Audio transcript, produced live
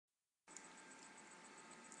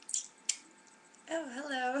Oh,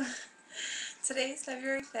 hello. Today's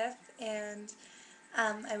February 5th, and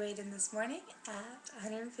I weighed in this morning at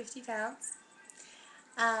 150 pounds.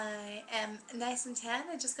 I am nice and tan.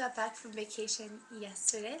 I just got back from vacation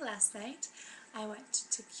last night. I went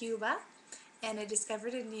to Cuba, and I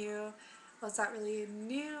discovered a new, well, it's not really a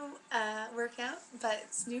new workout, but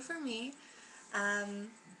it's new for me. Um,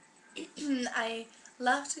 I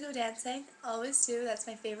love to go dancing, always do. That's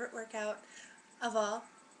my favorite workout of all.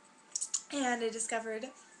 And I discovered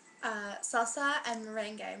salsa and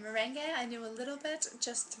merengue. Merengue I knew a little bit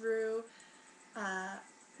just through uh,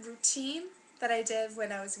 routine that I did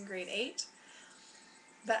when I was in grade 8,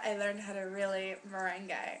 but I learned how to really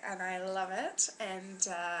merengue and I love it. And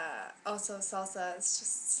also salsa is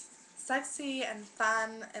just sexy and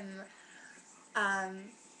fun, and um,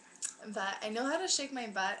 but I know how to shake my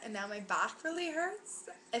butt, and now my back really hurts.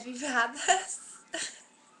 If you've had this,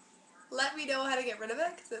 let me know how to get rid of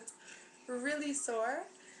it because it's really sore.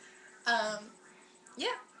 Um,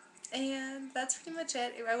 yeah, and that's pretty much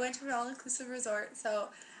it. I went to an all-inclusive resort, so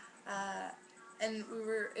and we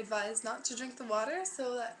were advised not to drink the water,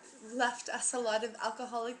 so that left us a lot of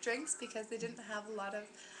alcoholic drinks because they didn't have a lot of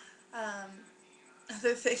um,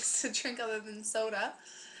 other things to drink other than soda.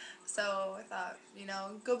 So I thought,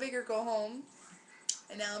 go big or go home,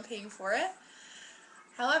 and now I'm paying for it.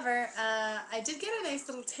 However, I did get a nice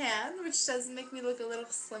little tan, which does make me look a little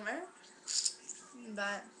slimmer,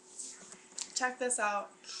 but check this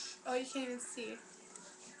out. Oh, you can't even see.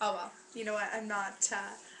 Oh well, you know what, I'm not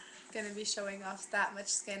going to be showing off that much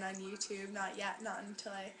skin on YouTube, not yet, not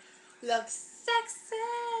until I look sexy!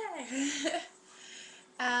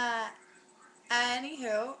 uh,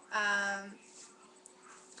 Anywho,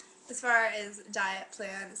 as far as diet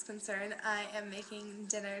plan is concerned, I am making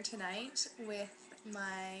dinner tonight with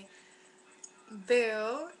my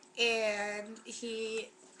boo, and he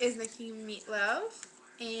is making meatloaf,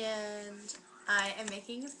 and I am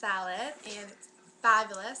making a salad, and it's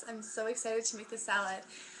fabulous. I'm so excited to make the salad.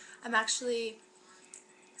 I'm actually,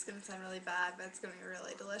 it's going to sound really bad, but it's going to be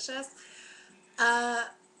really delicious, uh,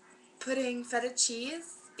 putting feta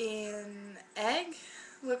cheese in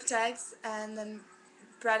whipped eggs, and then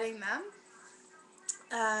breading them,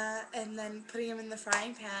 and then putting them in the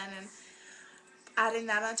frying pan and adding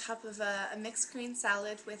that on top of a mixed green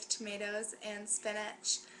salad with tomatoes and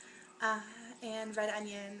spinach uh, and red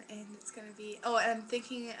onion, and it's going to be, oh, and I'm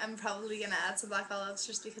thinking I'm probably going to add some black olives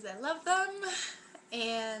just because I love them,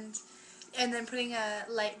 and then putting a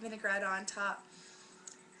light vinaigrette on top.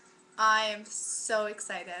 I am so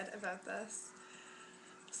excited about this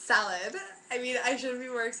salad. I mean, I should be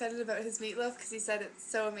more excited about his meatloaf because he said it's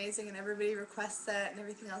so amazing and everybody requests it and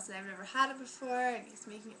everything else, and I've never had it before, and he's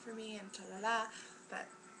making it for me and ta-da-da, but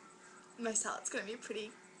my salad's going to be pretty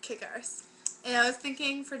kick-arse. And I was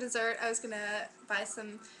thinking for dessert I was going to buy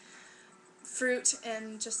some fruit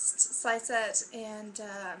and just slice it, and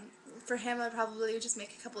for him I'd probably just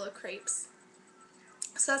make a couple of crepes.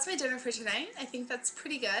 So that's my dinner for tonight. I think that's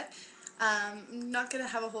pretty good. I'm not going to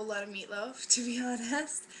have a whole lot of meatloaf, to be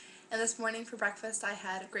honest. And this morning for breakfast I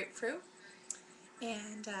had grapefruit,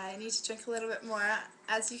 and I need to drink a little bit more.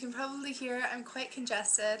 As you can probably hear, I'm quite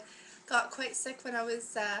congested. Got quite sick when I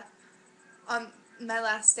was on my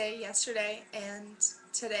last day yesterday, and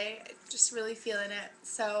today I'm just really feeling it.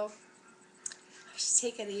 So just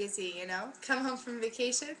take it easy, Come home from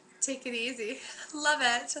vacation, take it easy. Love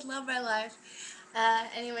it. Love my life.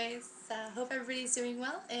 Anyways, hope everybody's doing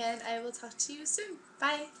well, and I will talk to you soon.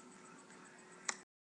 Bye.